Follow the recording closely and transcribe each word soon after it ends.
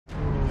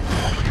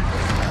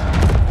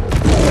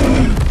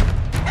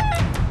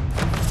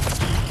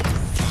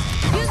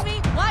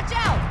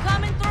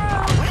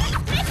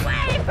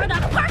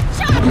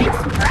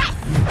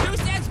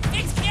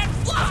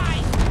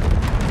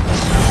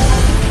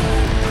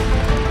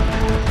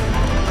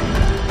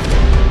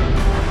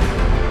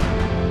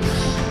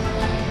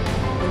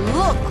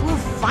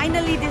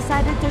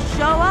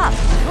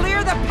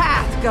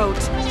goat.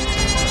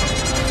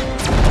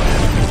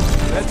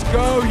 Let's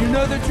go. You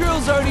know the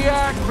drill,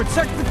 Zodiac.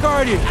 Protect the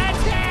Guardian.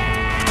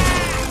 Attack!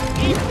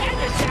 Is that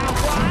the sound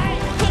why?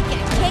 Kick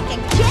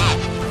and kick!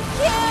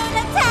 Huge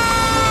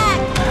attack!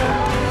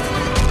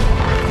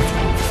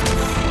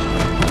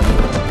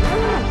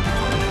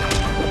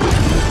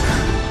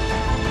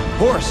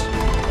 Horse,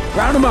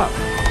 round him up.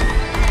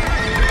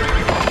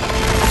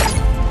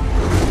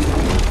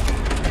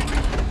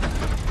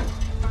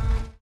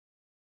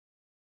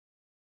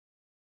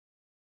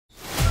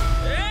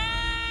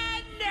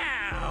 And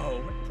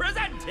now,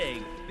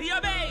 presenting the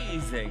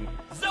amazing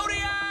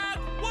Zodiac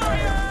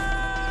Warriors!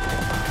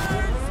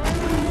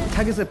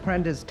 Tiger's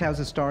Apprentice tells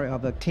the story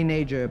of a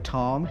teenager,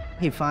 Tom.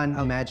 He finds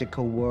a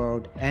magical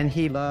world, and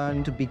he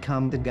learned to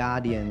become the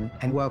Guardian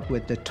and work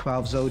with the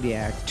 12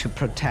 Zodiac to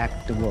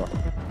protect the world.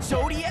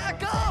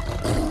 Zodiac up!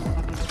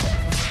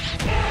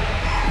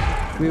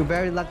 We're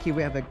very lucky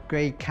we have a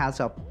great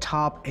cast of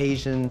top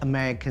Asian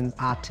American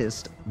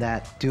artists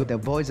that do the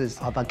voices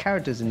of our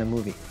characters in the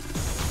movie.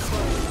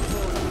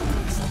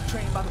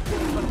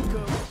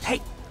 Hey,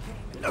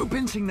 no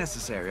pinching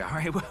necessary, all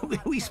right?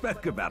 We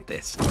spoke about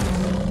this.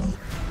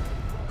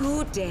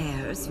 Who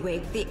dares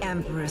wake the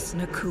Empress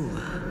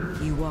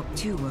Nakua? You walk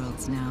two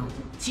worlds now.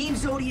 Team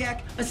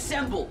Zodiac,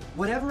 assemble!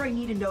 Whatever I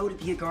need to know to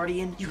be a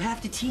Guardian, you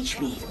have to teach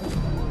me.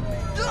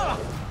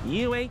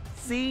 You ain't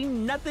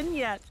seen nothing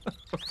yet.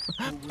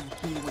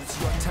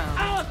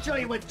 I'll show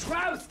you what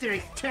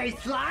trousters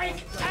taste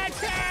like!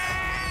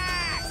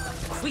 Attack!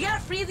 We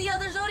gotta free the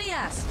other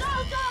Zodiacs! Go,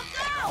 go,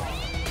 go!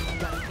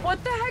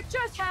 What the heck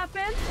just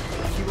happened?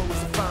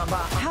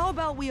 How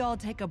about we all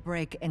take a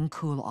break and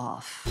cool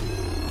off?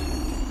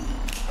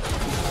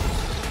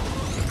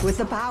 With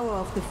the power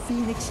of the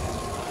Phoenix,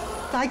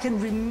 I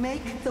can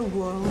remake the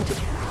world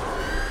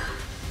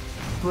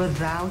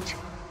without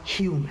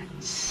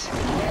humans.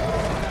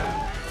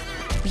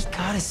 We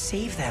gotta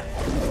save them.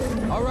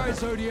 All right,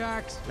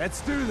 Zodiacs,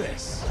 let's do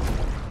this.